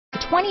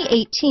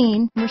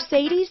2018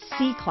 Mercedes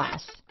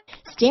C-Class.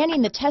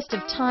 Standing the test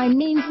of time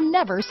means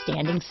never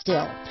standing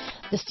still.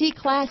 The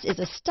C-Class is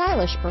a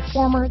stylish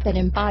performer that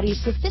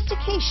embodies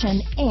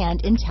sophistication and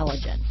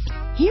intelligence.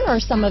 Here are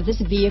some of this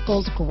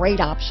vehicle's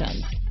great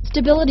options: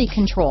 stability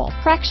control,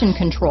 traction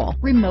control,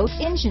 remote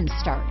engine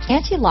start,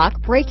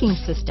 anti-lock braking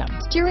system,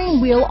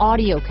 steering wheel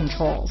audio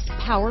controls,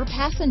 power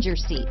passenger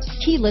seat,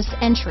 keyless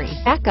entry,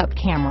 backup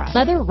camera,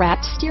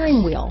 leather-wrapped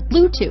steering wheel,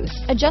 Bluetooth,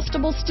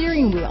 adjustable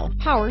steering wheel,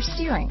 power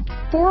steering,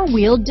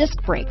 four-wheel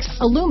disc brakes,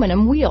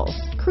 aluminum wheels,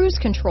 cruise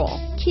control,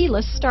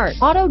 keyless start,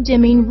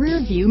 auto-dimming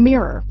rear-view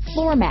mirror,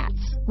 floor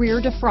mats, rear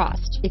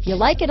defrost. If you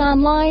like it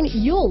online,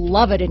 you'll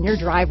love it in your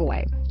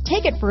driveway.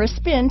 Take it for a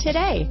spin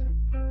today.